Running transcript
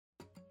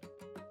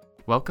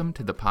Welcome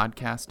to the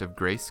podcast of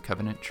Grace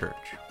Covenant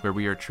Church, where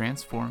we are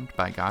transformed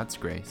by God's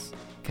grace,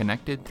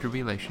 connected through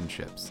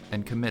relationships,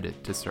 and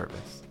committed to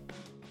service.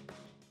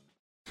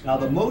 Now,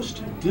 the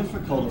most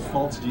difficult of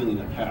false dealing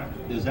a pack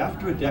is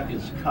after a deck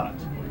is cut,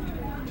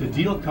 to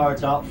deal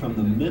cards out from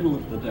the middle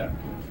of the deck.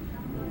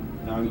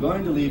 Now, I'm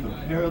going to leave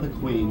a pair of the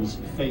queens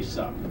face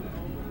up,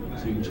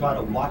 so you can try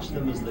to watch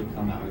them as they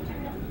come out.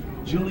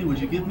 Julie, would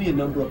you give me a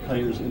number of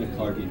players in a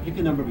card game? Pick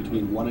a number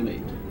between 1 and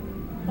 8.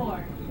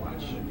 4.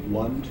 Watch.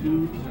 1,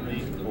 2, 3,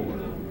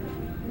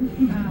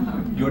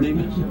 4. Your name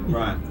is?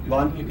 Ron.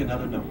 Ron, pick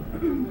another number.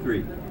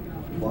 3.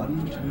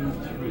 1, 2,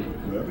 3.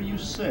 Wherever you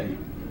say,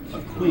 a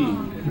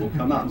queen will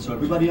come out. And so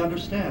everybody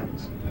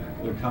understands.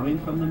 They're coming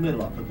from the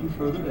middle. I'll put them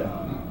further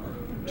down.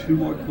 2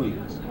 more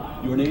queens.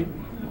 Your name?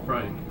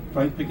 Frank.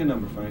 Frank, pick a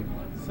number, Frank.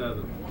 7.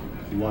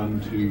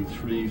 1, 2,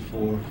 3,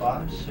 4,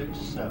 5, 6,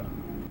 7.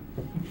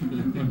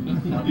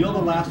 Now deal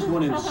the last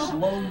one in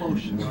slow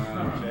motion.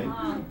 Wow. Okay.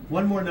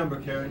 One more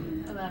number, Carrie.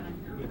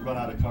 11. We'd run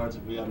out of cards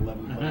if we had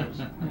 11 players.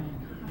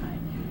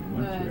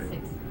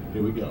 6.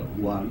 Here we go.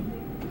 1,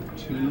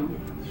 2,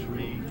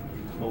 3,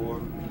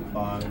 4,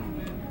 5,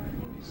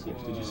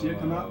 6. Did you see it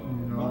come out?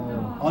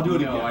 No. I'll do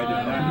it again. No, I did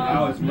not.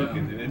 I was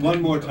looking.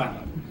 One more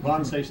time.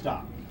 Ron, say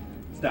stop.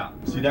 Stop.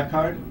 See that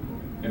card?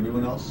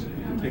 Everyone else, you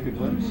can take a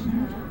glimpse.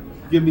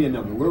 Give me a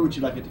number. Where would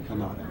you like it to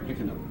come out at? Pick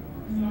a number.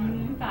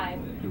 5.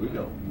 Here we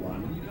go.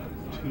 1,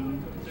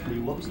 2, 3.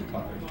 What was the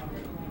card?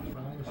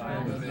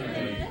 5 and 8.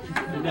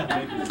 Yeah,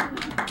 thank you.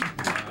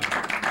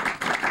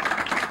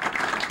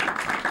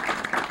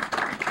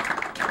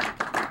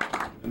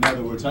 In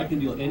other words, I can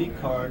deal any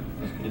card,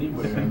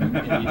 anywhere,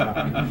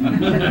 anytime.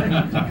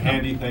 It's a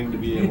handy thing to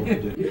be able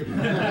to do.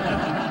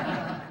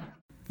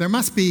 There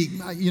must be,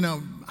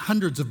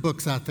 hundreds of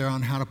books out there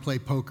on how to play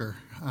poker.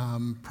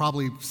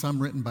 Probably some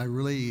written by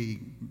really,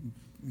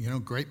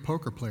 great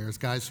poker players,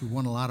 guys who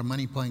won a lot of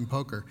money playing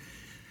poker.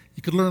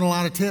 You could learn a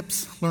lot of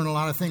tips, learn a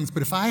lot of things.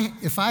 But if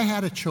I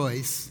had a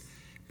choice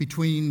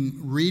between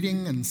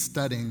reading and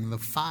studying the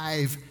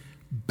 5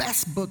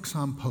 best books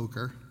on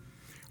poker,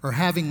 or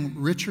having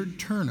Richard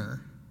Turner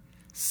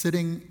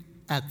sitting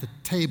at the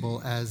table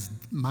as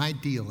my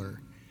dealer,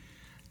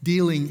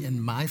 dealing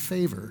in my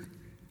favor,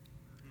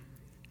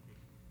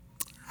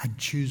 I'd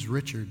choose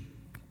Richard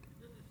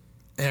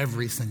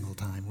every single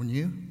time, wouldn't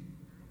you?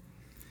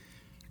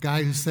 A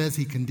guy who says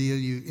he can deal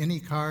you any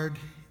card,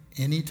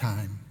 any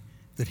time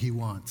that he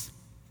wants.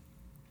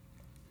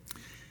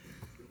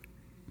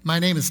 My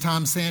name is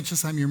Tom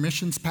Sanchez. I'm your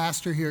missions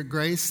pastor here at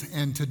Grace,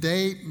 and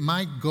today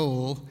my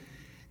goal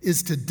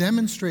is to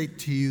demonstrate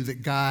to you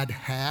that God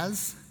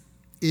has,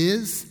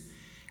 is,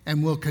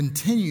 and will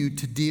continue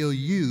to deal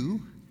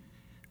you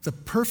the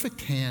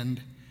perfect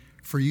hand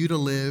for you to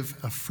live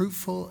a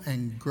fruitful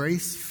and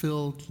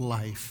grace-filled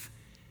life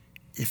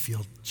if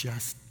you'll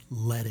just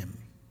let him.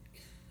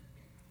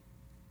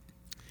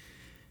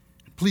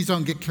 Please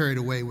don't get carried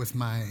away with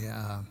my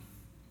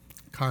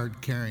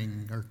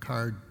card-carrying or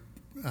card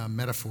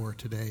metaphor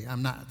today.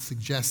 I'm not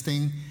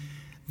suggesting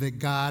that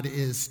God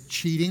is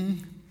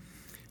cheating,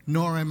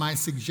 nor am I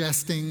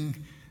suggesting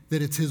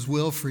that it's his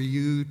will for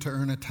you to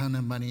earn a ton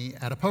of money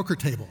at a poker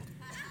table.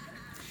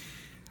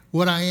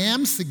 What I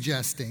am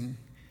suggesting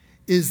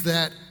is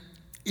that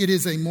it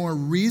is a more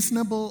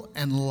reasonable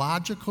and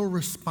logical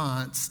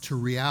response to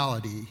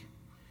reality,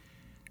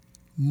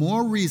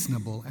 more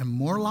reasonable and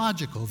more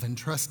logical than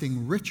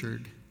trusting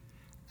Richard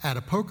at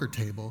a poker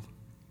table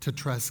to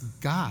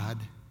trust God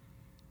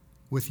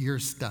with your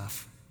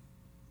stuff.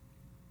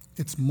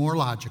 It's more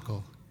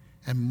logical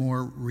and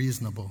more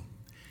reasonable.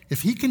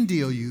 If he can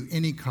deal you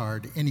any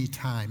card, any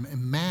time,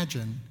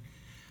 imagine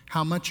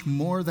how much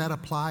more that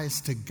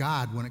applies to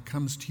God when it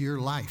comes to your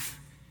life,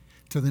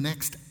 to the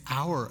next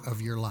hour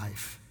of your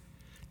life,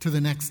 to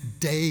the next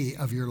day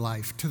of your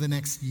life, to the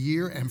next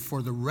year, and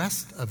for the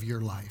rest of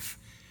your life.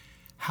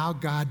 How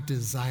God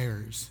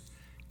desires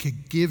to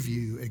give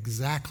you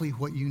exactly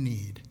what you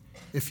need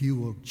if you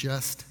will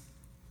just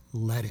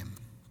let him.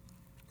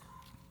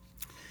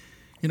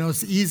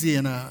 It's easy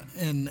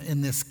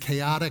in this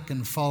chaotic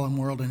and fallen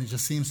world, and it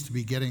just seems to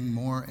be getting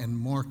more and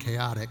more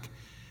chaotic.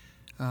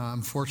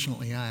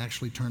 Unfortunately, I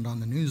actually turned on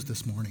the news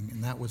this morning,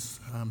 and that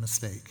was a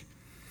mistake.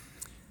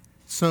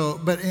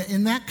 But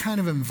in that kind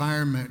of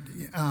environment,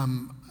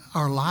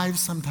 our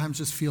lives sometimes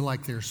just feel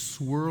like they're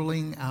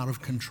swirling out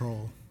of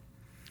control.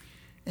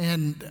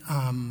 And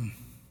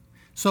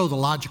so the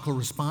logical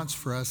response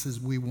for us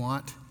is we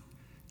want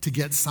to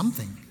get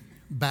something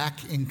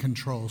back in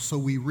control. So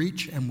we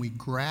reach and we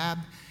grab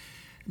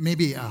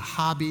maybe a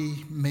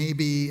hobby,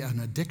 maybe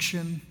an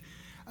addiction.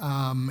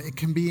 It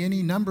can be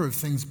any number of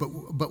things, but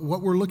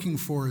what we're looking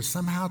for is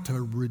somehow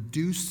to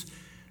reduce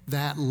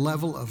that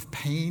level of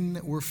pain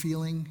that we're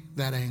feeling,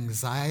 that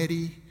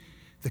anxiety,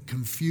 the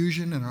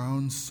confusion in our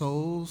own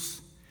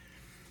souls.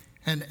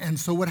 And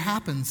so what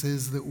happens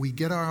is that we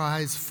get our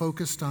eyes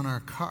focused on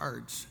our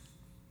cards.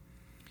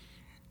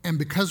 And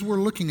because we're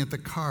looking at the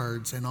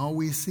cards and all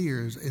we see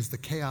is the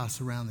chaos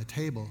around the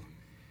table,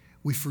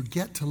 we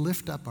forget to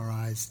lift up our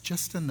eyes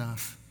just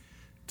enough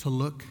to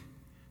look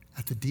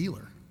at the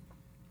dealer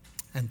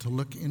and to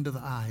look into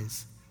the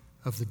eyes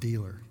of the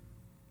dealer.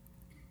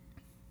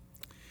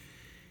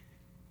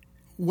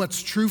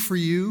 What's true for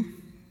you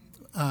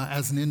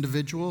as an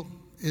individual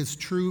is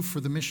true for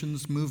the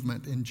missions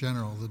movement in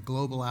general, the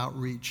global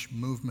outreach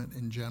movement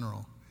in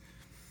general.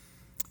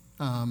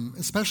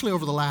 Especially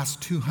over the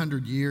last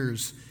 200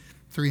 years,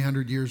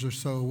 300 years or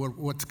so,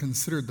 what's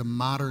considered the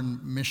modern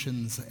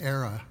missions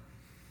era,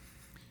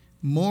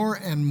 more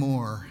and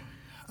more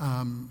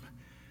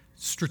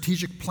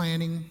strategic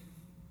planning,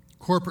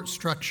 corporate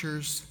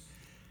structures,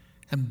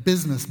 and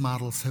business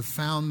models have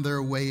found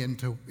their way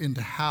into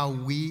how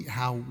we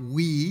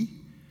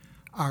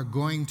are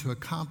going to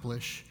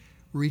accomplish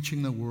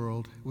reaching the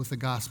world with the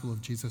gospel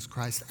of Jesus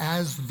Christ,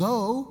 as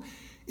though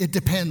it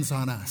depends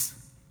on us.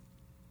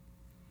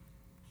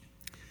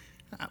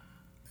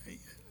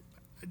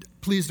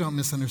 Please don't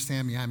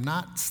misunderstand me. I'm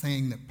not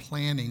saying that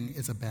planning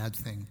is a bad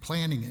thing.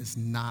 Planning is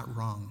not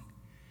wrong.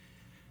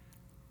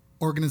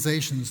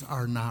 Organizations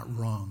are not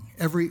wrong.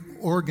 Every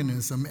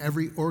organism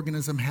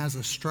has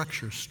a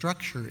structure.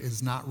 Structure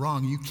is not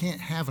wrong. You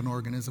can't have an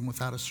organism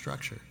without a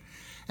structure.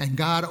 And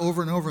God,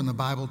 over and over in the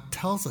Bible,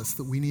 tells us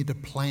that we need to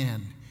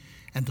plan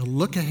and to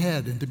look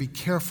ahead and to be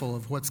careful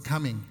of what's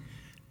coming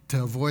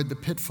to avoid the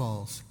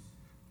pitfalls.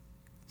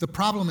 The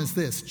problem is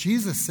this.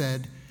 Jesus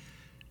said,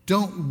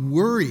 don't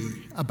worry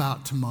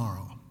about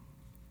tomorrow.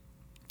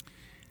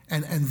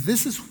 And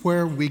this is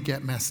where we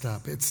get messed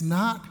up. It's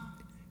not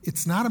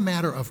a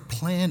matter of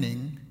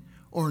planning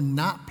or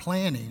not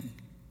planning.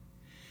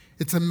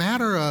 It's a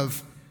matter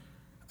of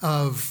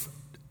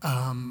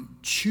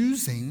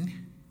choosing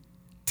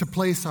to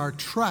place our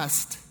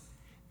trust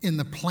in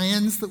the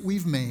plans that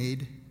we've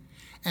made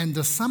and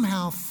to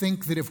somehow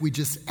think that if we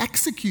just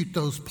execute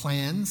those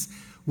plans,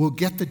 we'll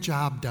get the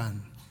job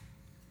done.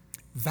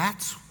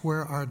 That's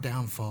where our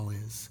downfall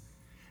is.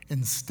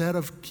 Instead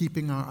of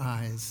keeping our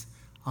eyes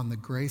on the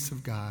grace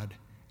of God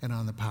and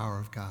on the power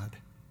of God.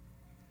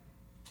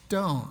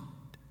 Don't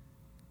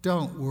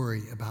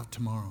worry about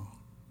tomorrow.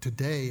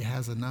 Today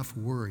has enough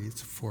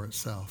worries for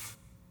itself.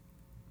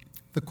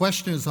 The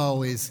question is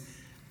always,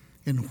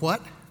 in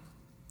what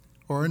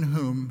or in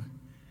whom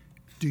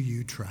do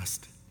you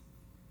trust?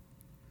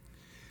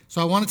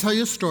 So I want to tell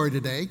you a story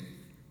today.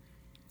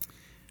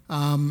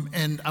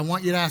 And I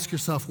want you to ask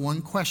yourself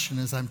one question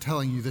as I'm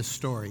telling you this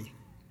story.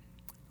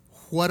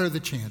 What are the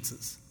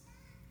chances?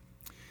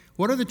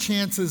 What are the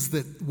chances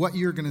that what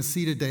you're going to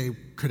see today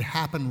could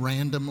happen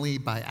randomly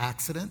by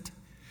accident?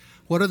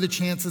 What are the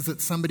chances that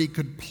somebody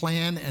could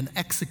plan and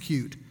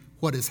execute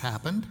what has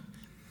happened?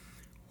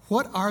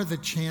 What are the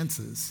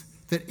chances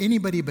that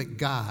anybody but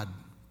God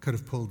could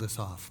have pulled this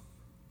off?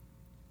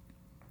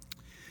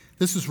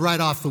 This is right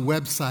off the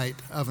website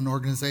of an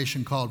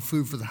organization called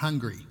Food for the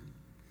Hungry.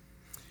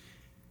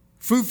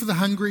 Food for the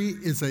Hungry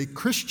is a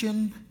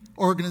Christian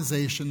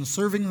organization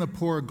serving the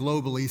poor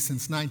globally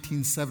since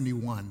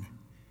 1971.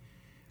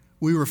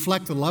 We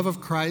reflect the love of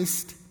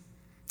Christ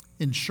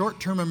in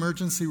short-term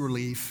emergency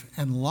relief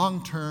and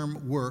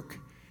long-term work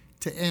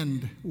to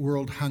end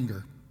world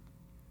hunger.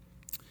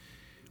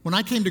 When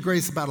I came to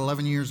Grace about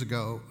 11 years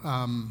ago,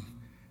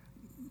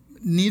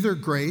 neither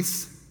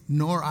Grace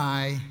nor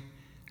I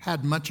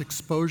had much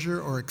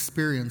exposure or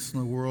experience in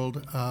the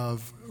world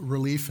of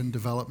relief and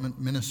development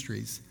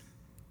ministries.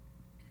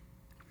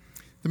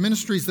 The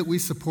ministries that we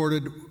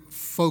supported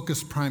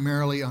focused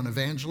primarily on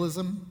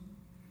evangelism,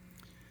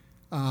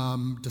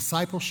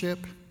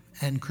 discipleship,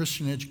 and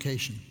Christian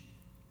education.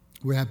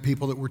 We had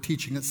people that were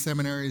teaching at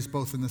seminaries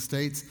both in the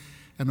States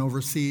and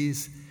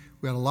overseas.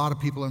 We had a lot of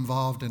people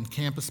involved in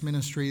campus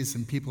ministries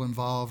and people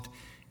involved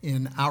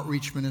in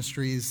outreach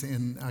ministries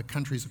in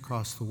countries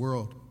across the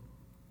world.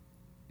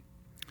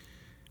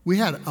 We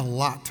had a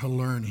lot to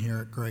learn here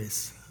at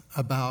Grace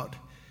about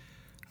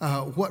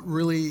what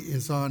really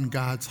is on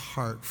God's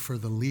heart for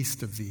the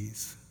least of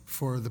these,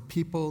 for the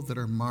people that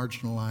are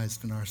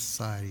marginalized in our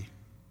society.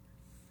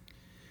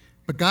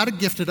 But God had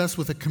gifted us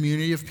with a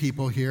community of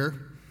people here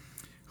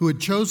who had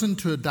chosen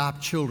to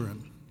adopt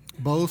children,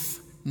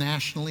 both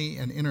nationally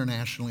and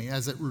internationally.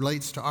 As it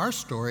relates to our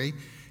story,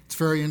 it's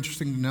very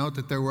interesting to note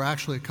that there were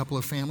actually a couple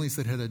of families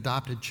that had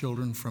adopted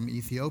children from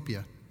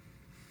Ethiopia.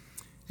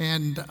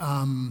 And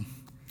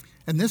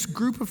this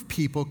group of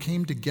people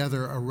came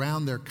together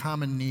around their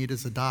common need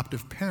as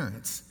adoptive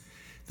parents.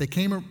 They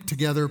came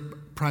together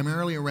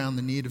primarily around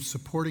the need of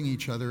supporting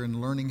each other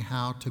and learning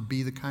how to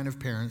be the kind of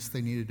parents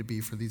they needed to be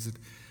for these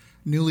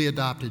newly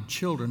adopted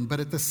children.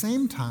 But at the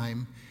same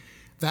time,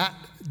 that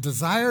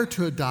desire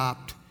to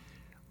adopt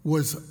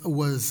was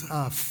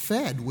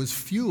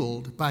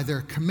fueled by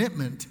their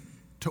commitment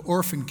to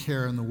orphan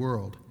care in the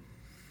world.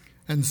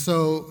 And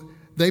so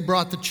they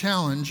brought the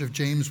challenge of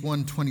James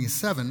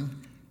 1:27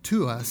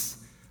 to us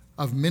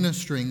of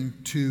ministering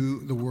to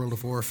the world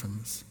of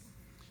orphans.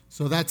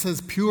 So that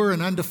says, pure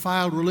and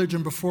undefiled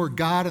religion before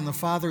God and the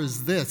Father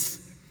is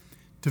this,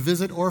 to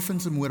visit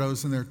orphans and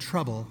widows in their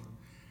trouble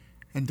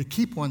and to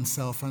keep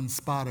oneself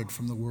unspotted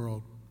from the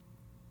world.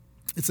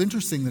 It's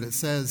interesting that it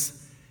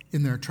says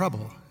in their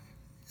trouble,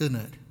 isn't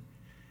it?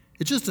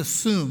 It just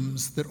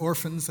assumes that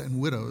orphans and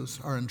widows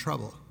are in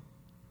trouble.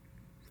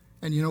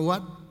 And you know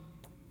what?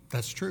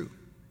 That's true.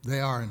 They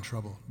are in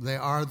trouble. They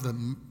are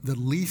the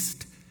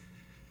least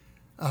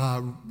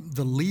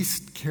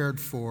cared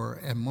for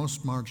and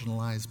most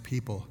marginalized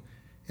people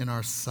in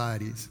our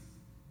societies.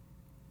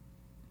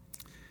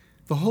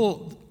 The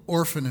whole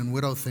orphan and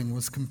widow thing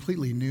was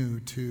completely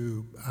new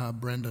to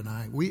Brenda and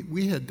I.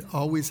 We had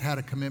always had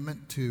a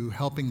commitment to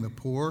helping the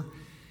poor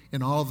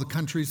in all of the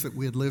countries that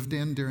we had lived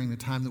in during the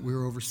time that we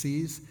were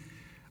overseas.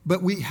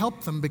 But we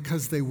helped them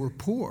because they were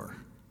poor,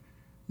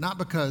 not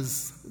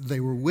because they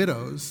were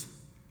widows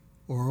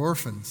or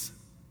orphans.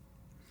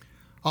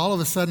 All of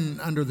a sudden,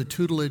 under the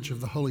tutelage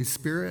of the Holy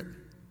Spirit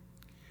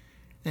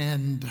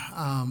and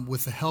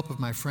with the help of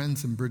my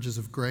friends in Bridges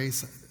of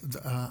Grace,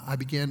 I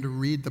began to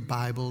read the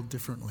Bible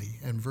differently,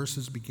 and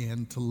verses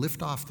began to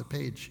lift off the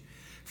page.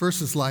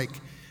 Verses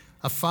like,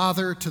 "A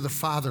father to the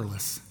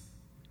fatherless,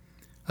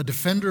 a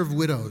defender of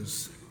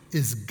widows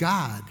is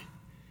God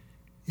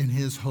in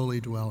his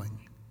holy dwelling.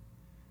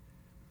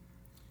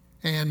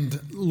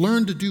 And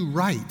learn to do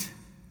right,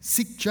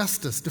 seek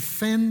justice,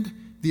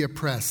 defend the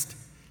oppressed,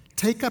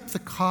 take up the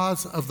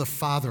cause of the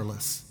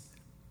fatherless,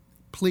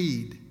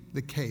 plead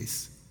the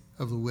case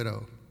of the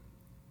widow."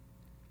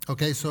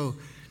 Okay, so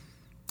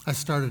I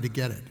started to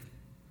get it.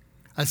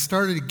 I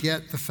started to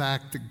get the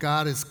fact that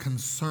God is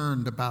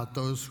concerned about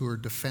those who are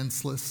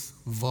defenseless,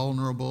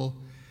 vulnerable,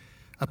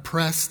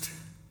 oppressed,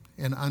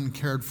 and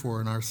uncared for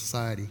in our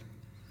society.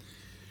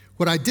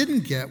 What I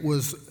didn't get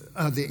was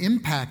the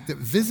impact that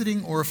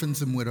visiting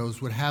orphans and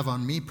widows would have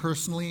on me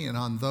personally and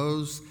on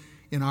those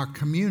in our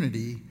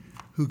community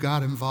who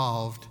got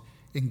involved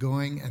in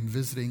going and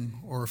visiting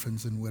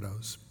orphans and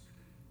widows.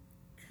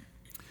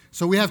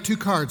 So we have two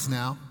cards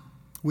now.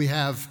 We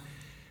have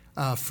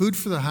Food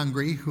for the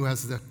Hungry, who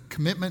has the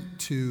commitment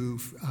to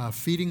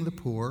feeding the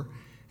poor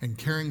and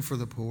caring for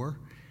the poor.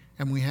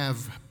 And we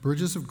have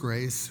Bridges of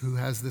Grace, who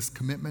has this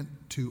commitment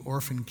to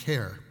orphan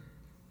care.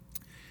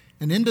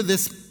 And into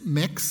this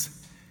mix,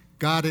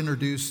 God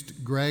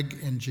introduced Greg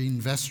and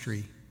Jean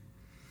Vestry.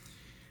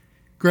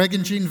 Greg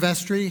and Jean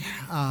Vestry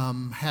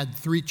have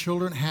three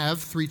children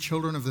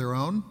of their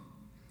own,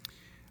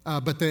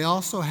 but they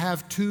also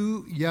have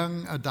two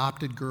young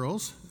adopted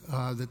girls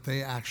that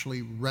they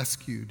actually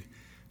rescued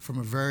from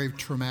a very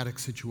traumatic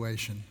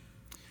situation.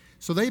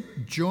 So they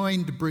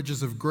joined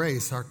Bridges of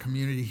Grace, our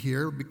community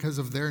here, because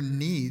of their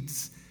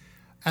needs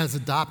as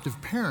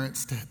adoptive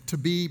parents to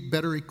be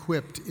better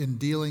equipped in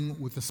dealing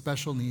with the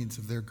special needs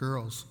of their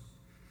girls.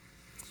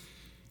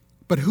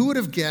 But who would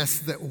have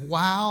guessed that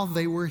while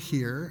they were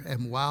here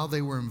and while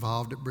they were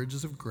involved at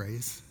Bridges of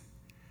Grace,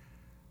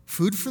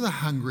 Food for the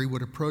Hungry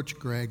would approach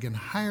Greg and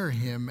hire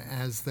him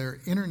as their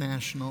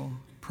international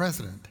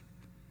president?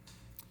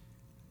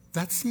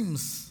 That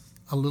seems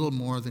a little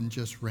more than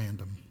just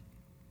random.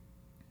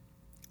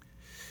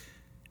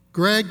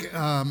 Greg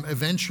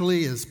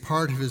eventually, as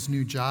part of his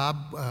new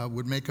job,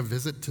 would make a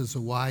visit to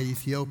Zawai,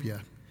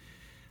 Ethiopia,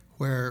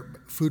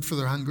 where Food for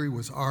the Hungry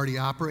was already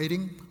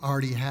operating,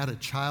 already had a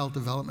child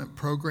development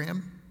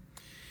program.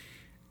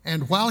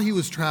 And while he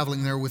was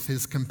traveling there with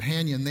his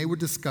companion, they would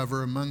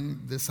discover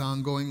among this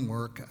ongoing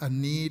work a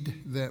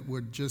need that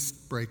would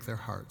just break their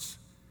hearts.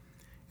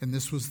 And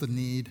this was the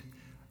need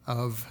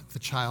of the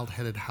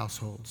child-headed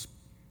households.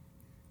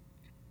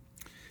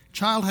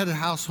 Child-headed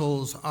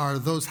households are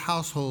those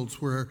households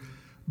where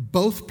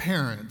both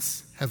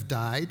parents have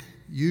died,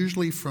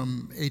 usually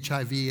from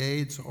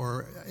HIV/AIDS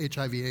or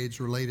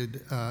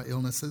HIV/AIDS-related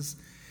illnesses,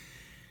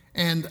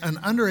 and an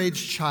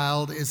underage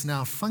child is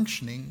now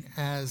functioning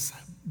as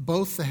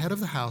both the head of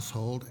the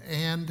household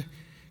and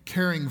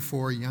caring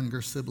for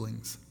younger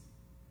siblings.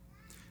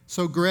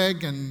 So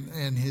Greg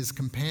and his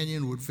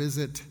companion would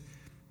visit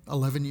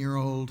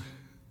 11-year-old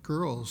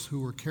girls who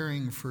were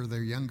caring for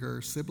their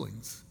younger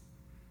siblings,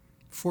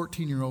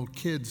 14-year-old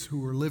kids who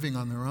were living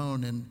on their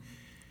own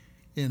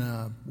in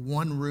a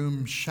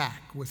one-room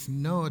shack with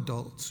no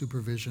adult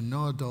supervision,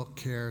 no adult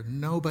care,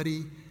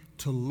 nobody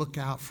to look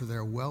out for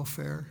their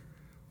welfare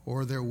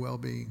or their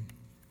well-being.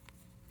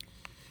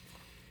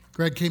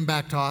 Greg came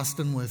back to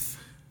Austin with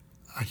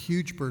a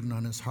huge burden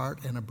on his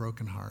heart and a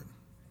broken heart.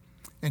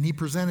 And he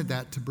presented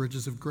that to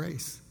Bridges of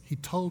Grace. He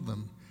told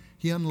them,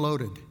 he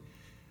unloaded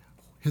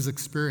his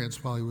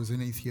experience while he was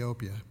in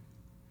Ethiopia.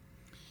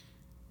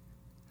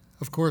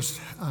 Of course,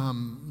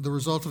 the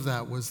result of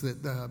that was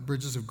that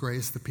Bridges of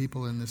Grace, the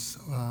people in this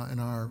in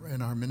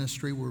our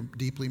ministry, were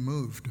deeply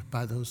moved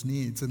by those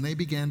needs, and they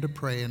began to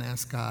pray and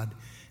ask God,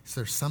 "Is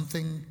there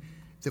something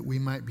that we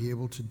might be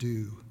able to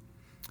do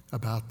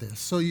about this?"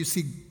 So you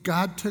see,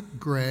 God took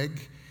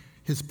Greg,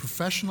 his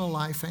professional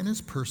life and his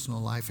personal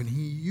life, and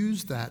he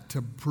used that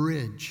to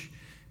bridge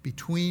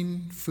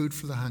between Food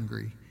for the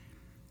Hungry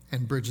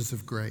and Bridges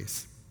of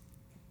Grace.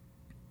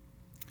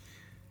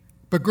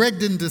 But Greg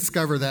didn't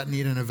discover that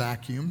need in a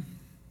vacuum.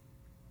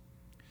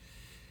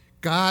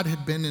 God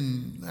had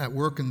been at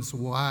work in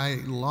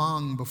Zawai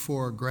long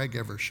before Greg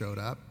ever showed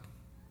up.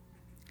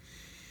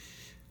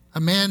 A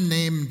man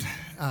named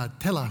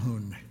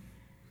Telahun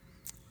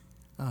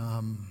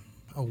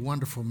a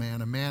wonderful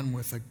man, a man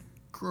with a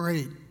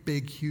great,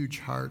 big, huge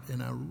heart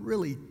and a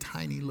really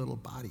tiny little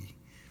body.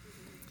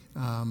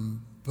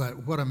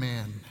 But what a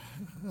man.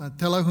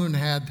 Telahun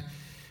had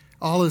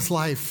all his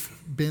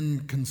life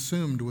been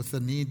consumed with the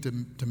need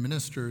to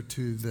minister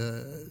to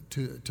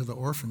the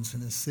orphans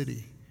in his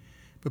city.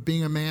 But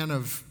being a man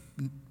of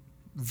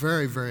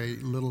very, very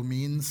little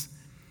means,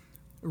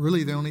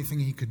 really the only thing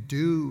he could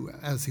do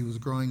as he was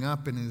growing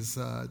up in his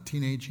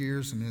teenage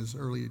years and his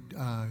early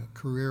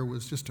career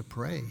was just to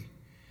pray.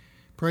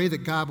 Pray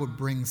that God would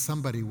bring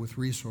somebody with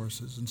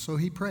resources. And so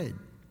he prayed,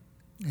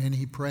 and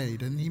he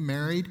prayed, and he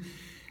married,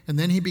 and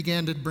then he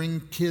began to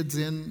bring kids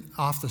in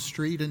off the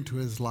street into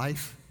his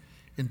life,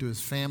 into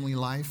his family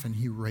life, and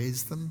he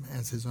raised them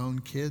as his own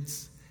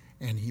kids,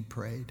 and he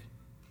prayed.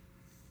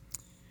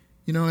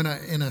 You know,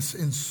 in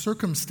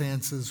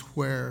circumstances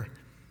where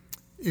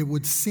it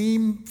would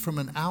seem from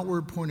an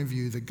outward point of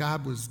view that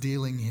God was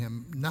dealing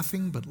him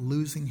nothing but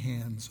losing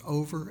hands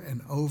over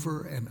and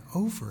over and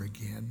over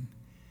again,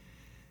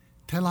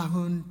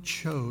 Telahun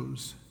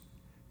chose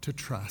to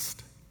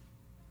trust.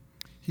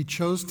 He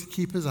chose to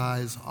keep his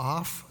eyes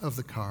off of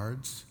the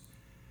cards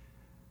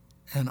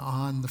and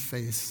on the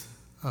face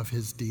of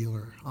his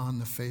dealer, on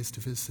the face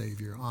of his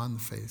Savior, on the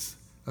face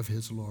of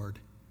his Lord.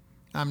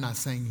 I'm not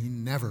saying he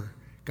never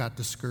got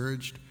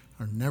discouraged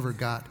or never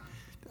got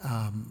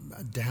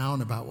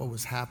down about what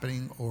was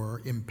happening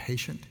or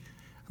impatient.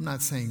 I'm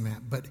not saying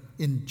that. But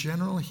in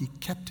general, he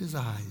kept his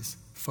eyes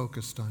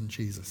focused on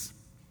Jesus.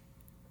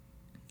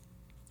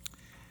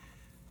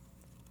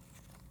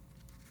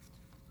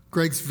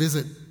 Greg's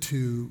visit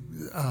to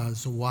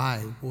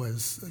Zowai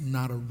was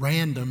not a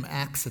random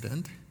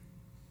accident.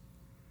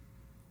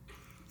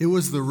 It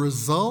was the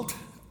result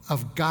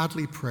of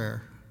godly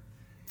prayer,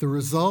 the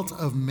result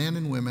of men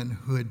and women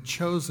who had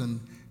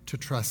chosen to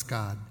trust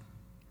God.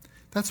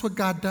 That's what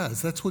God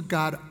does. That's what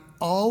God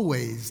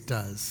always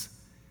does,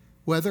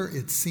 whether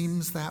it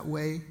seems that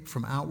way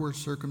from outward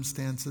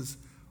circumstances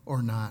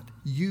or not.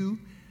 You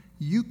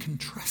can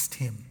trust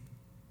him.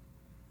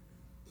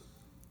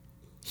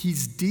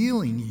 He's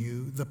dealing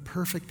you the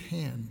perfect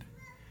hand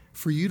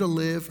for you to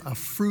live a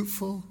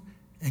fruitful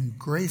and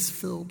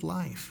grace-filled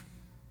life.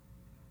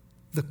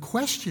 The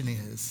question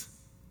is,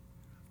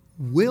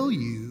 will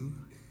you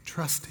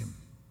trust him?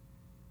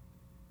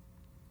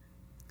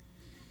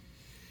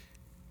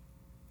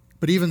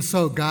 But even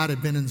so, God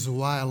had been in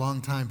Zowai a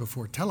long time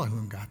before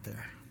Telahun got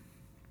there.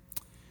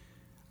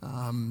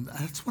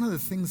 That's one of the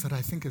things that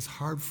I think is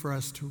hard for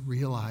us to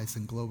realize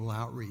in global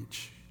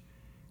outreach.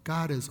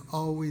 God has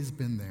always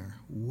been there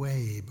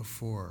way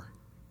before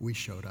we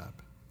showed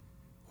up.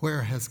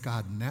 Where has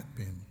God not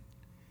been?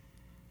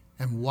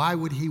 And why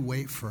would he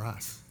wait for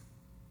us?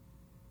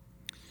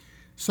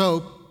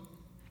 So,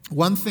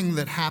 one thing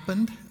that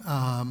happened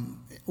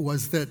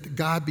was that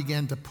God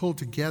began to pull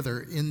together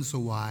in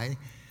Zowai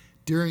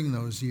during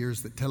those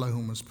years that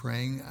Telahun was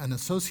praying, an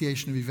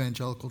association of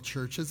evangelical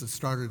churches. It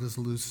started as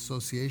a loose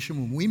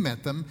association. When we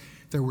met them,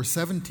 there were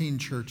 17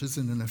 churches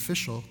in an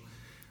official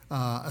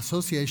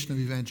association of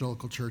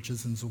evangelical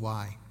churches in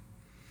Zowai.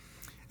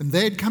 And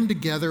they had come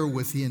together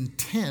with the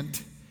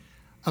intent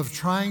of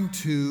trying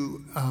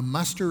to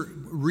muster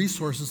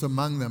resources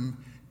among them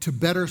to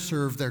better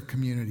serve their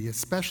community,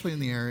 especially in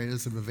the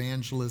areas of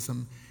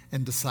evangelism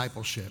and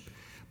discipleship,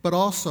 but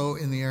also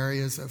in the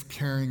areas of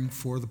caring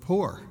for the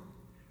poor.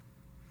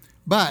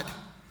 But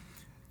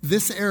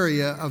this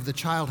area of the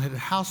child-headed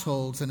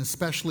households, and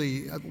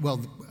especially,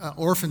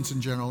 orphans in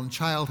general, and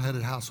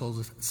child-headed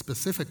households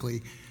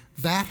specifically,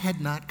 that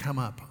had not come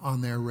up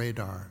on their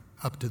radar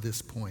up to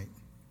this point.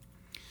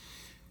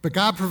 But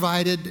God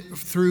provided,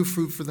 through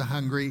Fruit for the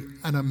Hungry,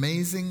 an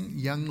amazing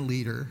young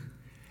leader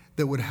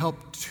that would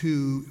help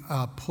to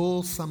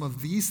pull some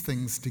of these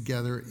things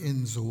together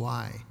in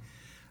Zowai,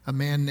 a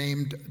man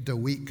named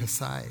Dawit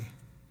Kasai.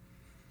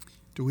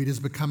 Dawit has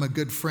become a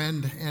good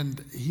friend,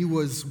 and he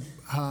was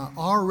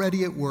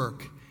already at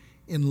work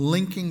in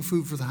linking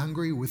Food for the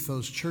Hungry with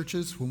those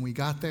churches when we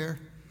got there,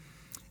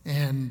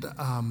 and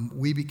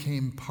we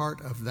became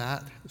part of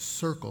that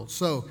circle.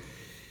 So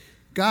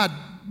God,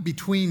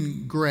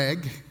 between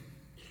Greg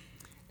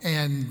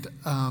and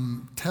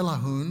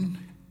Telahun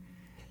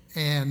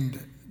and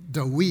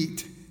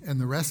Dawit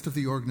and the rest of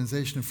the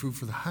organization of Food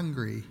for the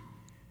Hungry,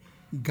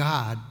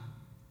 God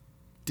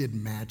did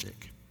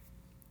magic.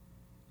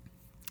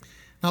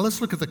 Now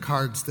let's look at the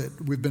cards that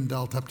we've been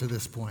dealt up to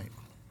this point.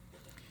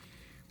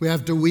 We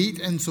have Dawit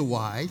and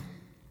Zowai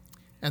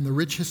and the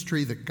rich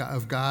history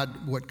of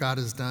God, what God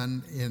has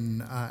done in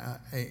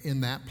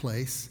that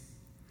place.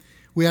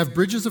 We have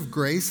Bridges of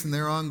Grace and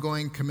their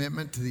ongoing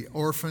commitment to the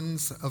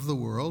orphans of the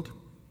world.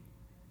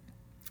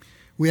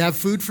 We have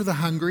Food for the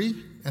Hungry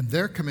and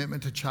their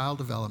commitment to child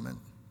development.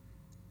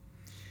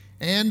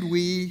 And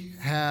we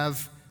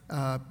have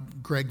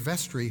Greg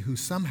Vestry, who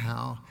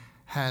somehow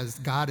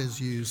God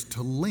has used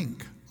to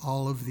link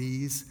all of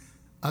these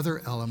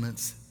other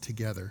elements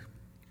together.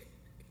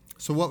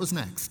 So what was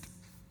next?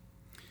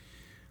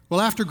 Well,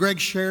 after Greg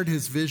shared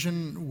his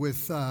vision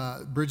with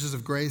Bridges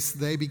of Grace,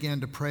 they began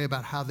to pray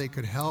about how they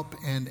could help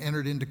and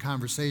entered into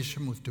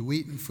conversation with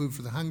DeWheat and Food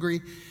for the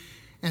Hungry.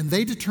 And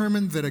they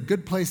determined that a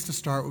good place to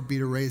start would be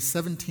to raise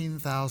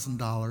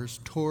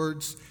 $17,000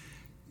 towards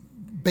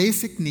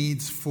basic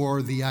needs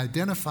for the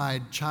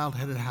identified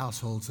child-headed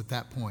households at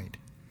that point.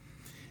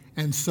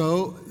 And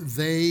so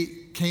they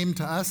came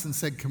to us and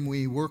said, can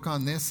we work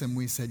on this? And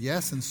we said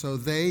yes. And so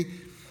they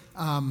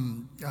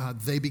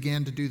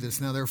began to do this.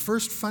 Now, their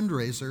first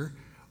fundraiser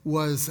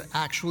was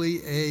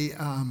actually a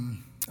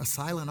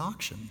silent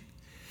auction,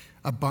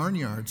 a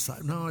barnyard.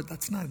 No,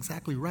 that's not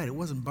exactly right. It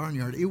wasn't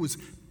barnyard. It was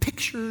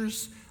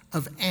pictures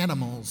of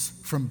animals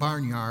from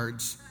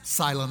barnyards,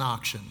 silent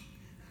auction,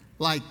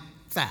 like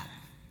that.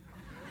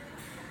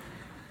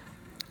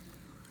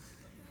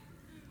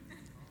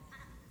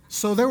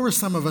 So there were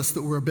some of us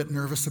that were a bit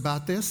nervous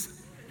about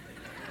this.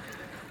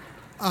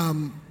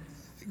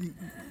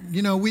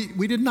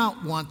 We did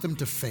not want them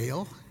to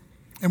fail,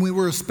 and we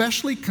were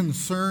especially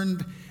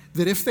concerned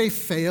that if they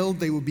failed,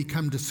 they would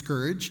become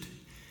discouraged,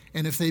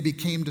 and if they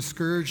became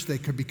discouraged, they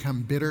could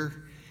become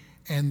bitter,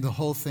 and the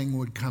whole thing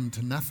would come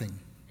to nothing.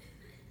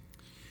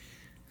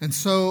 And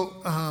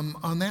so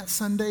on that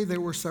Sunday,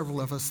 there were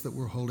several of us that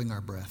were holding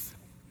our breath.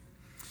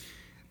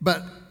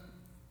 But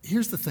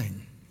here's the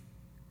thing.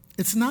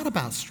 It's not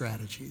about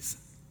strategies.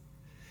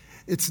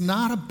 It's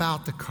not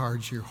about the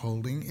cards you're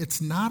holding.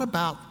 It's not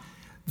about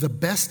the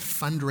best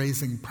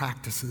fundraising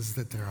practices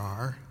that there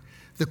are.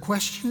 The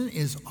question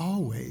is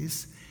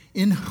always,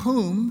 in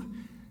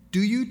whom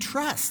do you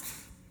trust?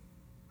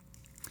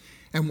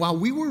 And while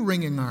we were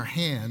wringing our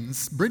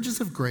hands, Bridges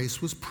of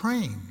Grace was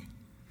praying.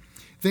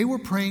 They were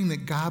praying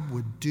that God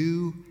would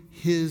do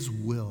his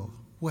will,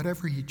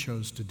 whatever he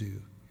chose to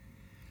do.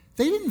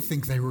 They didn't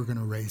think they were going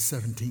to raise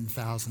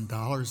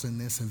 $17,000 in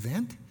this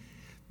event.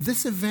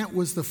 This event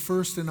was the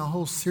first in a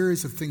whole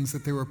series of things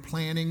that they were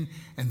planning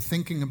and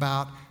thinking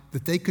about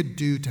that they could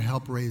do to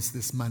help raise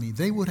this money.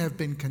 They would have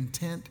been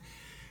content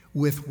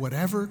with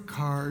whatever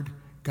card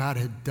God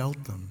had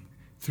dealt them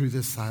through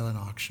this silent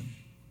auction.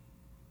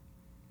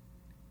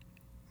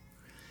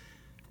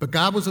 But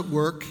God was at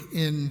work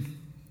in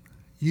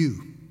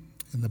you,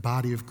 in the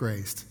body of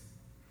grace.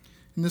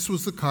 And this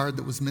was the card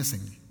that was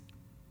missing.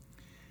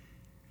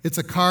 It's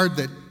a card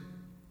that,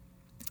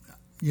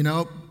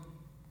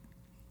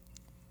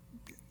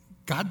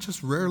 God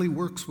just rarely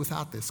works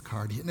without this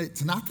card.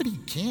 It's not that he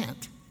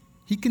can't.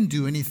 He can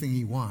do anything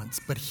he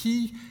wants, but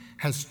he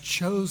has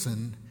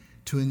chosen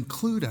to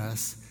include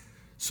us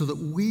so that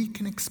we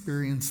can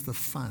experience the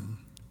fun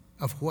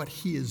of what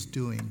he is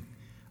doing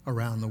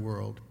around the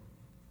world.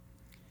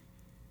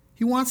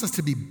 He wants us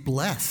to be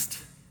blessed.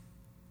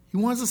 He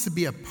wants us to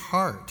be a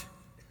part.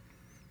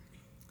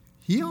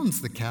 He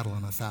owns the cattle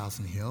on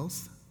 1,000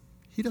 hills.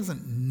 He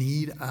doesn't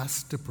need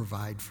us to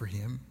provide for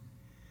him.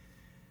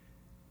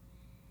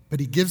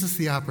 But he gives us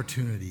the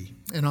opportunity.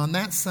 And on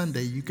that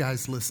Sunday, you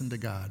guys listened to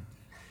God.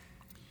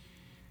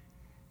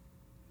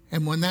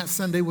 And when that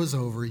Sunday was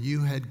over,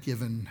 you had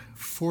given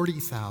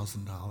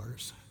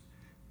 $40,000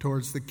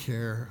 towards the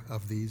care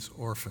of these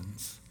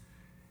orphans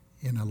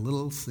in a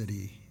little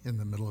city in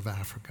the middle of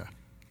Africa.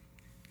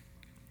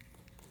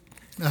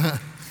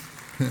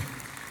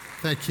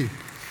 Thank you.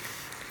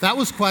 That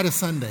was quite a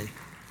Sunday.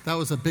 That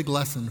was a big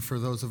lesson for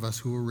those of us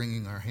who were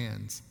wringing our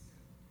hands.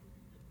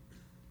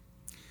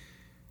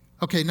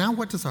 Okay, now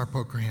what does our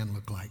poker hand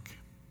look like?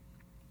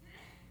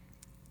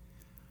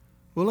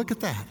 Well, look at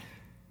that.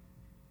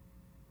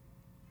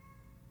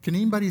 Can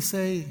anybody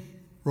say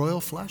royal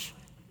flush?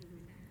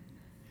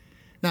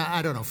 Now,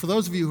 I don't know. For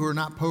those of you who are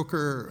not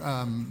poker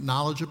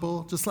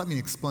knowledgeable, just let me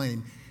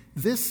explain.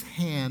 This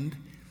hand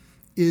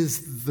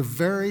is the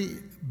very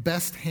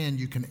best hand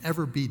you can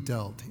ever be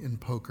dealt in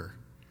poker.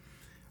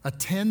 A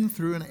 10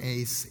 through an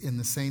ace in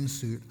the same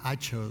suit. I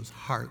chose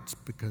hearts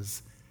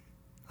because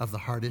of the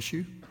heart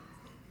issue.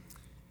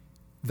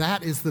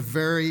 That is the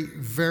very,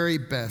 very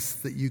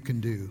best that you can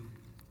do.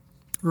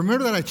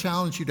 Remember that I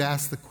challenged you to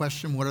ask the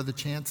question, what are the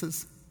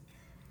chances?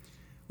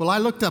 Well, I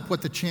looked up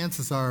what the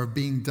chances are of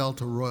being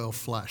dealt a royal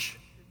flush.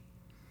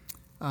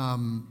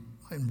 In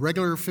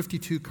regular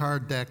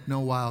 52-card deck, no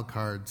wild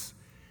cards,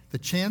 the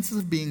chances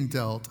of being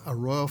dealt a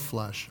royal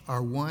flush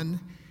are 1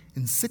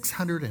 in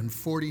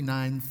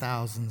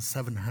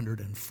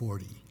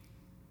 649,740.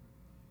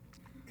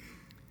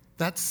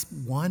 That's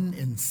 1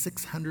 in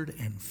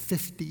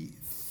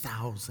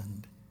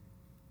 650,000.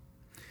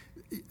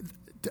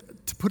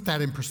 To put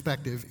that in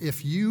perspective,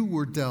 if you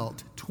were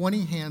dealt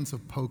 20 hands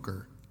of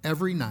poker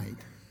every night,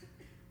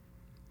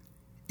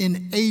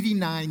 in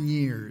 89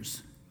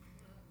 years,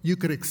 you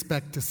could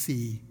expect to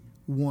see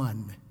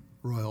 1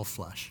 royal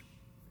flush.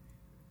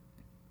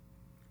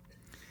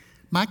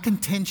 My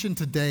contention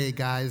today,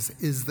 guys,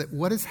 is that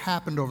what has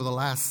happened over the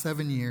last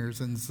 7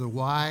 years in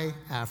Zawai,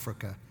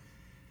 Africa,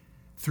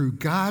 through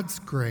God's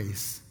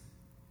grace,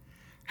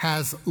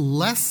 has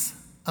less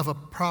of a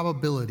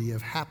probability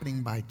of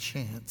happening by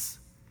chance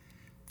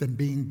than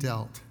being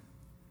dealt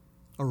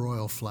a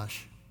royal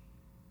flush.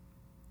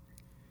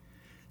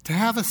 To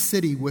have a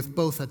city with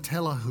both a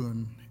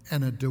Telahun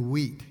and a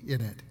Dawit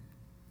in it.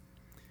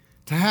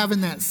 To have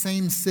in that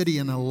same city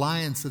an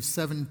alliance of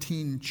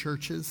 17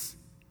 churches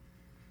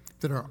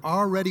that are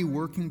already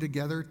working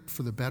together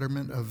for the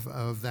betterment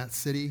of that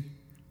city.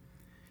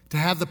 To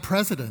have the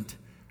president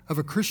of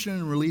a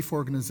Christian relief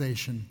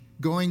organization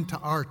going to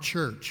our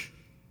church.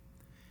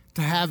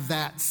 To have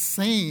that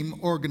same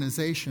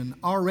organization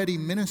already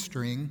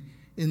ministering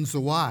in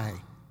Zawai.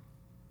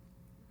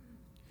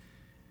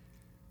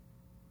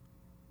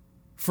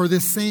 For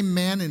this same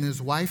man and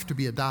his wife to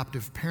be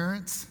adoptive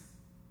parents.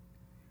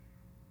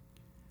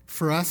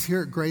 For us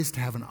here at Grace to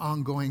have an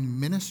ongoing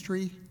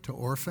ministry to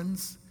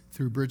orphans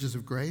through Bridges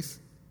of Grace.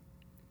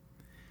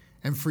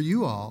 And for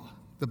you all,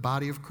 the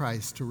body of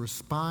Christ, to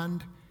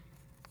respond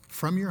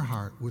from your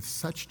heart with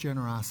such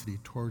generosity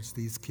towards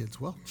these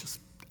kids. Well, just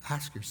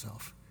ask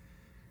yourself,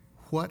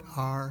 what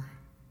are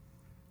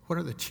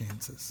the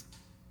chances?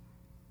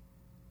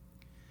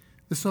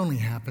 This only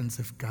happens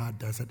if God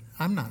does it.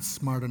 I'm not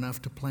smart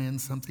enough to plan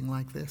something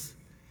like this.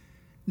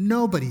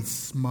 Nobody's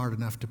smart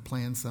enough to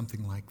plan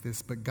something like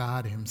this but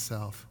God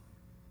himself.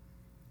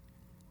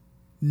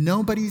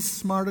 Nobody's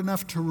smart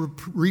enough to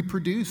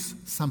reproduce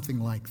something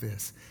like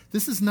this.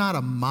 This is not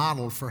a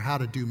model for how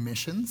to do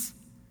missions.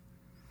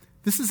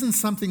 This isn't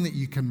something that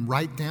you can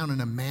write down in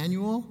a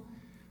manual.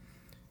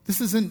 This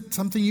isn't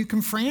something you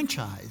can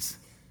franchise.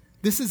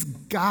 This is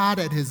God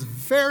at his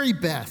very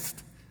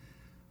best,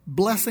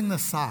 blessing the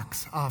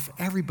socks off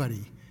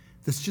everybody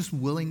that's just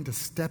willing to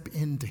step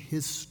into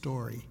his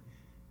story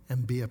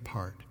and be a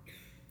part.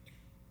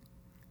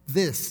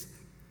 This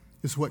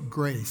is what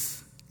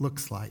grace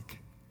looks like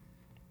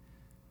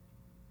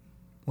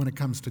when it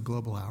comes to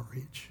global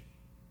outreach.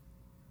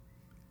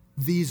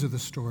 These are the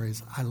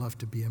stories I love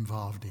to be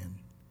involved in.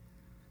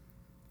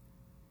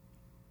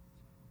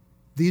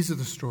 These are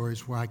the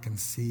stories where I can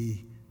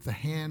see the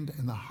hand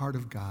and the heart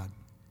of God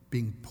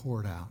being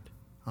poured out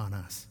on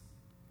us.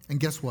 And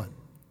guess what?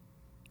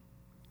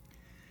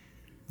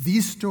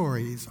 These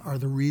stories are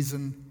the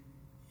reason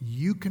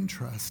you can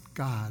trust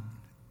God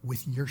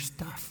with your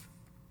stuff.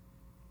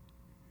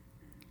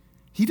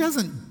 He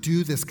doesn't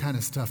do this kind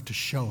of stuff to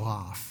show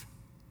off.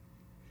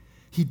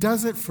 He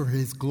does it for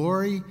his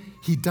glory.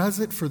 He does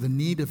it for the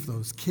need of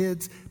those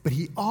kids. But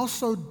he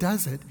also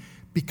does it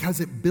because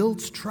it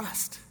builds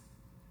trust.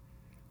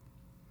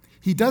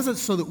 He does it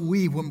so that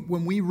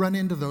when we run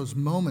into those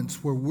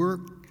moments where we're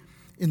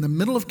in the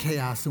middle of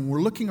chaos and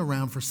we're looking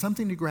around for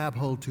something to grab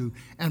hold to,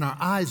 and our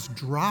eyes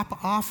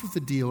drop off of the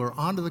deal or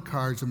onto the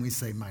cards and we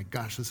say, my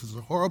gosh, this is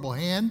a horrible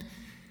hand,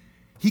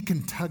 he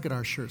can tug at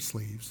our shirt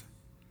sleeves.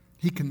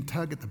 He can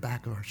tug at the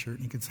back of our shirt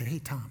and he can say, hey,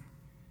 Tom,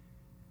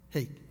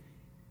 hey,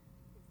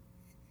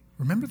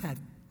 remember that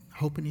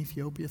Hope in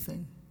Ethiopia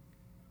thing?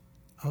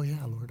 Oh,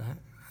 yeah, Lord,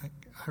 I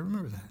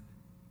remember that.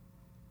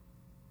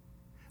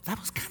 That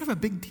was kind of a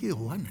big deal,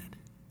 wasn't it?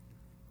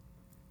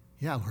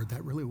 Yeah, Lord,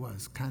 that really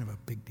was kind of a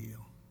big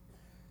deal.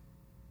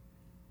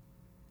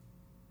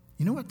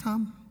 You know what,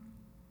 Tom?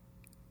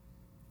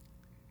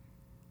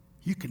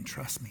 You can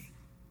trust me.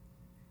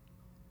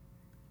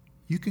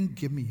 You can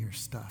give me your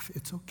stuff.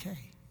 It's okay.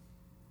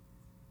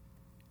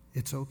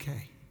 It's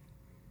okay.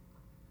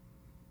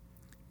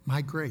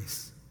 My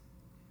grace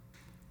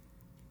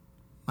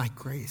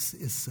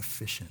is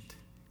sufficient.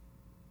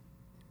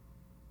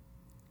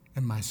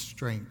 And my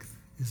strength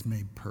is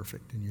made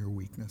perfect in your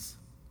weakness.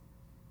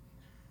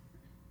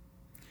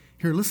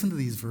 Here, listen to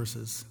these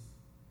verses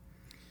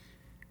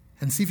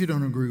and see if you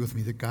don't agree with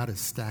me that God is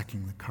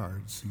stacking the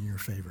cards in your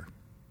favor.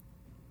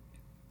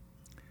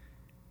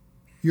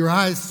 Your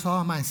eyes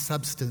saw my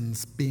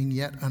substance being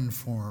yet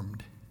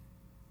unformed.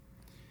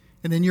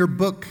 And in your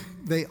book,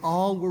 they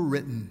all were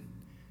written.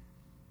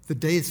 The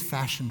days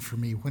fashioned for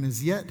me, when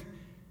as yet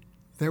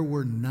there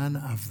were none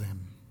of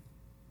them.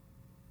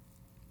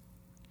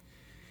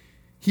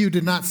 He who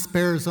did not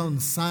spare his own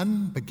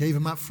son, but gave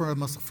him up for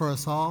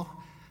us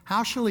all,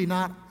 how shall he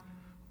not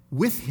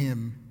with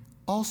him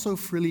also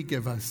freely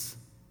give us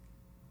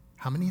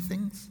how many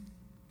things?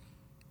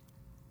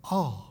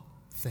 All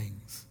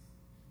things.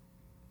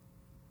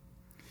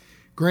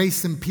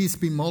 Grace and peace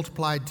be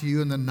multiplied to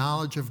you in the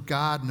knowledge of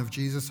God and of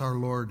Jesus our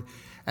Lord,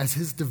 as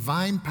his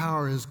divine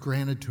power has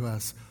granted to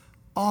us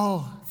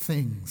all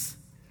things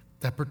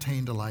that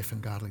pertain to life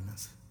and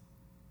godliness.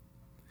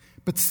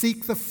 But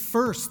seek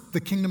first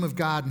the kingdom of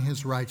God and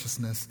his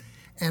righteousness,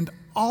 and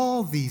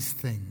all these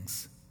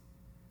things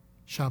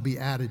shall be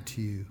added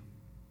to you.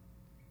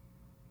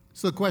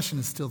 So the question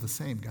is still the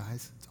same,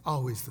 guys. It's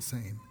always the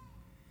same.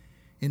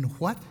 In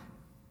what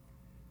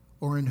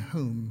or in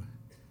whom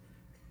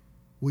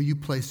will you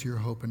place your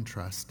hope and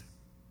trust?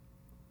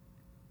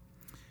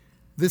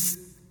 This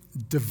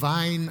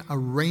divine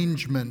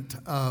arrangement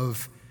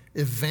of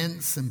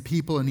events and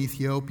people in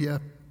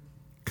Ethiopia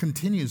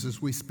continues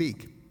as we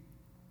speak.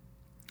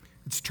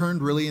 It's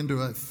turned really into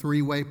a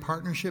three-way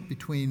partnership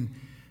between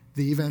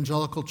the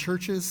evangelical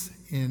churches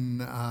in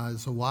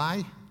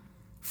Zawai,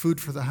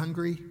 Food for the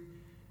Hungry,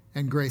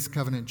 and Grace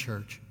Covenant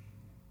Church.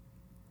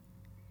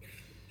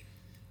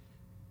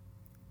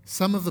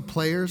 Some of the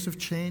players have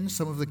changed,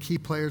 some of the key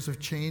players have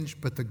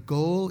changed, but the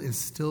goal is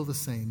still the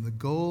same. The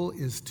goal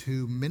is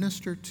to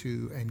minister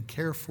to and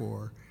care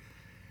for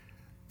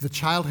the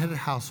child-headed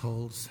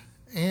households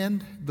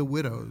and the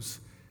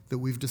widows that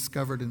we've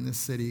discovered in this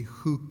city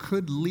who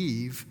could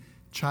leave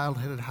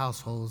child-headed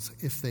households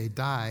if they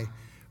die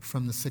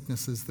from the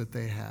sicknesses that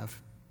they have.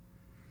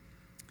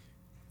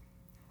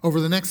 Over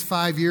the next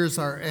 5 years,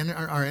 our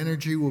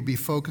energy will be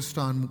focused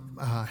on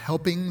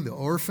helping the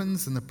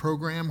orphans in the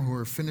program who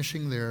are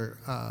finishing their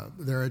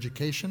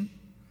education,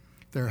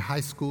 their high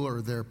school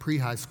or their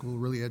pre-high school,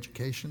 really,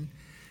 education,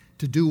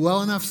 to do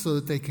well enough so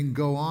that they can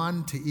go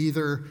on to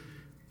either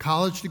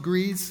college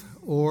degrees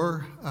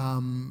or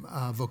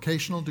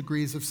vocational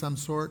degrees of some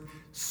sort,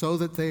 so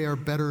that they are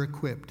better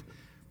equipped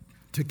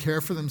to care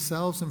for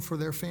themselves and for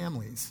their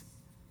families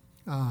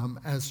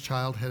as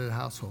child-headed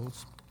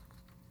households.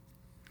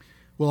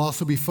 We'll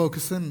also be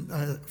focused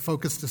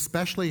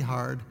especially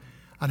hard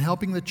on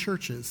helping the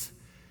churches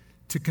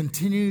to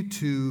continue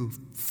to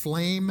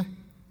flame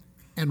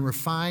and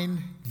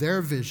refine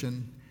their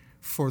vision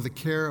for the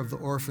care of the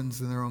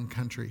orphans in their own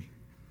country,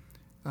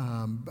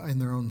 in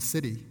their own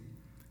city,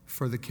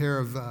 for the care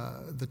of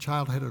the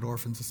child-headed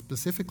orphans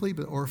specifically,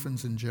 but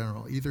orphans in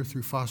general, either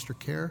through foster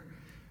care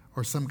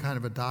or some kind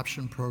of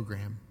adoption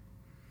program.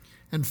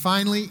 And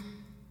finally,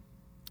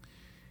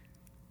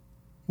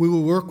 we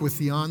will work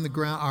with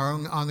our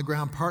own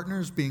on-the-ground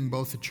partners, being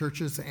both the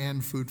churches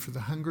and Food for the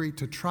Hungry,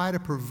 to try to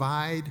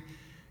provide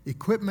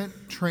equipment,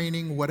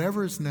 training,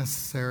 whatever is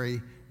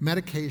necessary,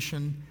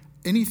 medication,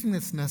 anything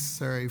that's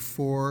necessary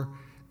for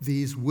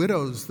these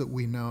widows that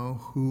we know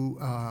who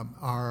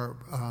are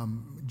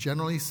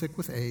generally sick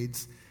with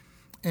AIDS.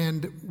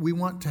 And we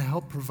want to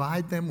help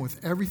provide them with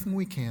everything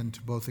we can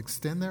to both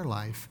extend their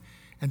life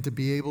and to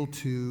be able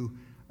to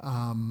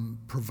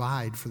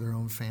provide for their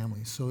own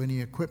families. So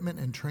any equipment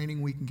and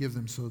training we can give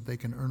them so that they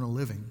can earn a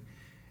living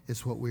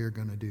is what we are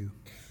going to do.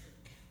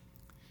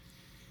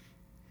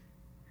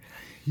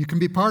 You can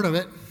be part of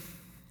it.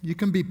 You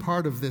can be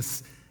part of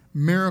this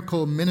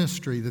miracle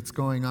ministry that's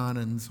going on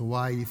in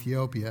Zawai,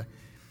 Ethiopia.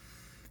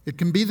 It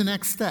can be the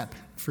next step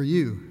for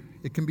you.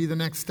 It can be the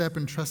next step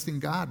in trusting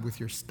God with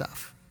your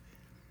stuff,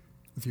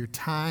 with your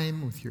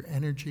time, with your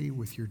energy,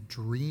 with your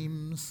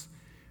dreams,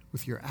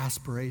 with your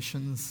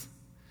aspirations.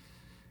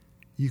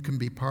 You can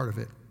be part of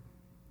it.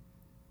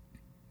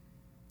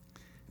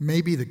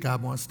 Maybe that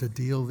God wants to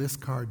deal this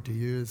card to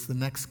you as the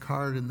next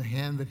card in the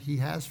hand that He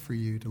has for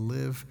you to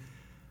live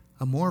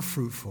a more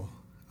fruitful,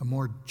 a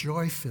more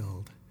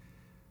joy-filled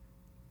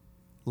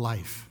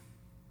life.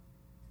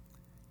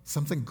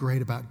 Something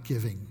great about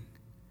giving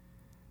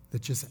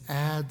that just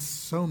adds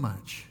so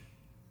much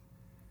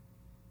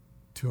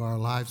to our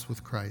lives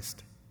with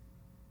Christ.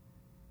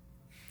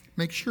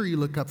 Make sure you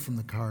look up from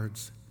the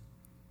cards.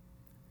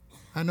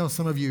 I know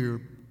some of you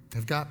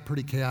have got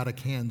pretty chaotic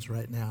hands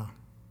right now,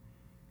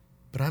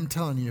 but I'm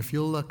telling you, if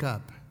you'll look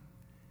up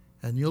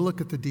and you'll look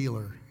at the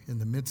dealer in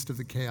the midst of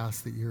the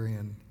chaos that you're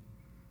in,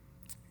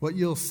 what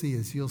you'll see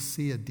is you'll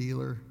see a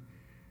dealer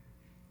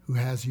who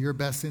has your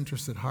best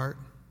interest at heart,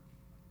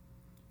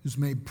 who's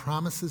made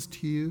promises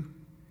to you,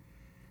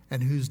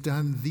 and who's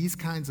done these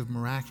kinds of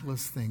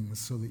miraculous things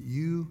so that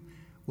you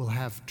will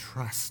have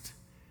trust.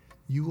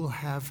 You will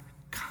have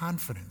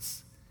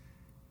confidence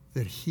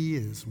that He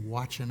is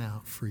watching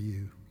out for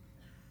you.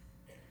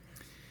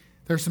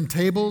 There's some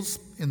tables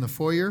in the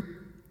foyer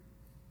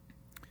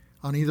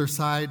on either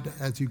side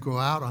as you go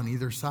out, on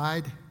either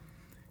side,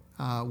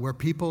 where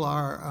people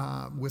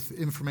are with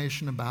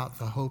information about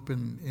the Hope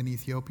in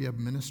Ethiopia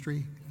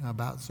ministry,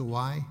 about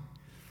Zawai.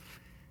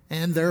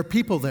 And there are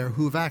people there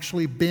who've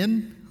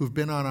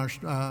been on our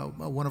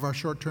one of our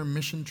short-term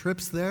mission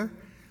trips there.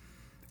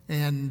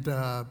 And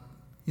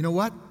you know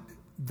what?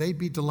 They'd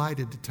be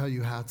delighted to tell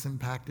you how it's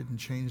impacted and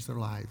changed their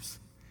lives.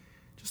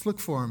 Just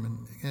look for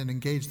them and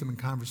engage them in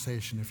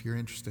conversation if you're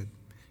interested.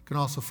 You can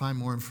also find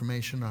more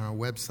information on our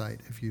website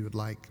if you would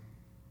like.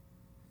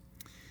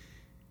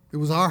 It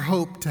was our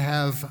hope to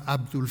have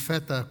Abdul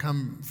Fettah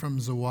come from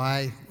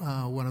Zawai,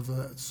 one of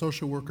the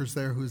social workers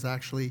there who's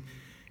actually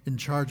in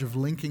charge of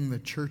linking the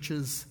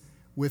churches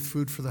with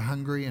Food for the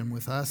Hungry and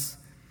with us.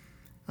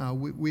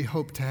 We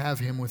hope to have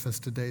him with us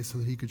today so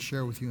that he could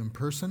share with you in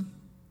person.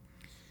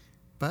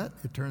 But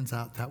it turns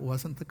out that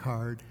wasn't the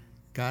card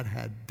God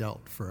had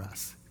dealt for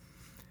us.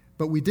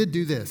 But we did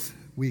do this.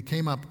 We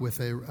came up with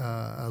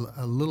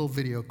a little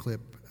video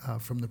clip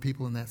from the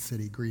people in that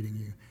city greeting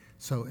you.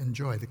 So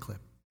enjoy the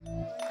clip.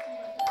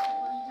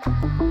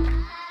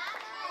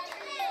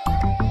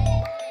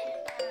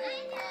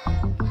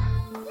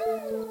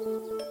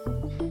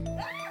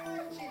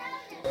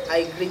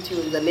 I greet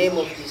you in the name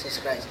of Jesus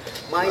Christ.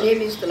 My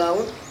name is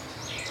Talawun.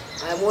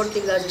 I am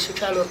working as a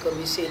social worker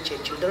with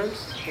CHA Children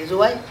in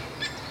Zawai.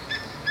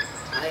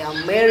 I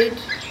am married.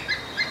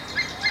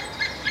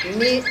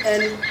 Me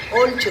and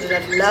all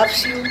children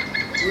loves you.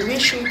 We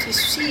wish you to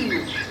see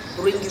you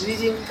during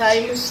visiting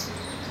times.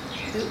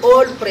 We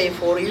all pray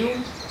for you,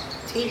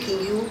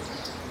 thanking you.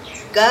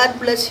 God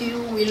bless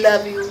you. We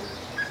love you.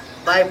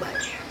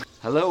 Bye-bye.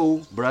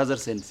 Hello,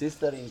 brothers and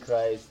sisters in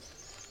Christ.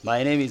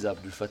 My name is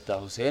Abdul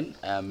Fattah Hussein.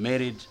 I'm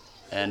married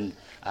and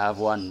I have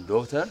one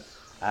daughter.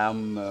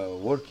 I'm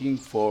working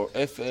for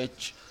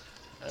FH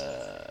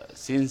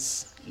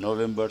since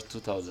November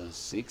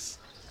 2006.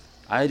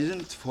 I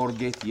didn't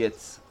forget yet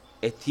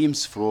a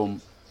teams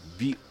from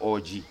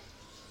BOG,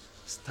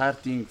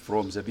 starting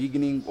from the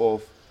beginning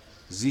of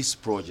this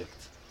project.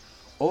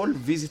 All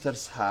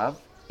visitors have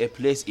a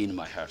place in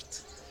my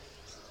heart.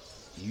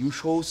 You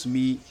shows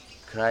me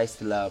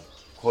Christ's love,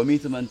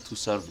 commitment to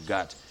serve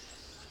God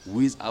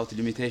without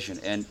limitation,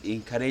 and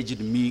encouraged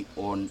me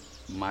on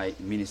my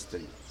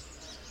ministry.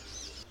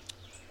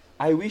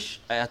 I wish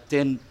I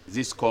attend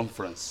this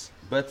conference,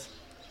 but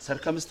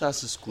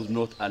circumstances could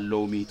not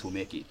allow me to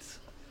make it.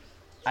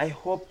 I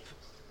hope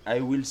I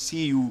will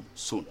see you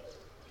soon.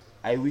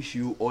 I wish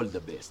you all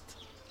the best.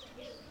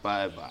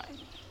 Bye-bye.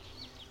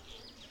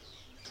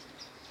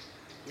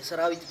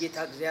 የሰራዊት ጌታ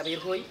እግዚአብሔር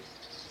ሆይ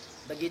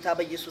በጌታ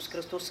በኢየሱስ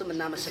ክርስቶስ ስም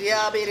እናመሰግናለን።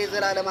 እግዚአብሔር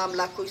የዘላለም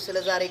አምላክ ሆይ ስለ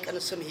ዛሬ ቀን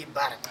ስምህ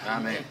ይባረክ።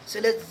 አሜን።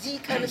 ስለዚህ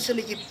ቀን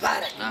ስምህ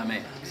ይባረክ።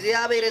 አሜን።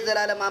 እግዚአብሔር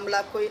የዘላለም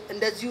አምላክ ሆይ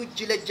እንደዚሁ እጅ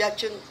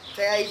ለእጃችን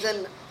ተያይዘን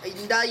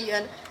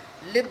እንዳየን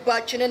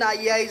ልባችንን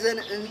አያይዘን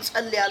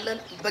እንጸልያለን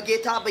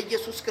በጌታ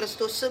በኢየሱስ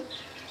ክርስቶስ ስም።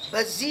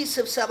 በዚህ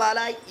ስብሰባ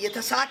ላይ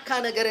የተሳካ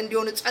ነገር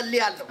እንዲሆን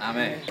ጸልያለሁ።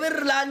 አሜን። ብር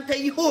ላንተ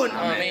ይሁን።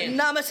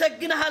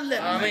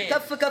 እናመሰግንሃለን።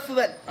 ከፍ ከፍ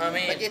በል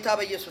በጌታ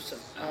በኢየሱስ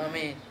ስም።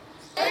 አሜን።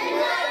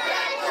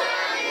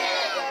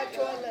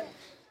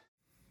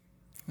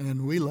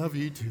 And we love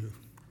you too.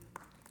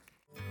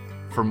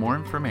 For more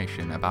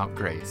information about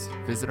Grace,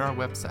 visit our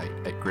website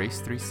at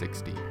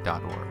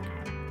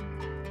grace360.org.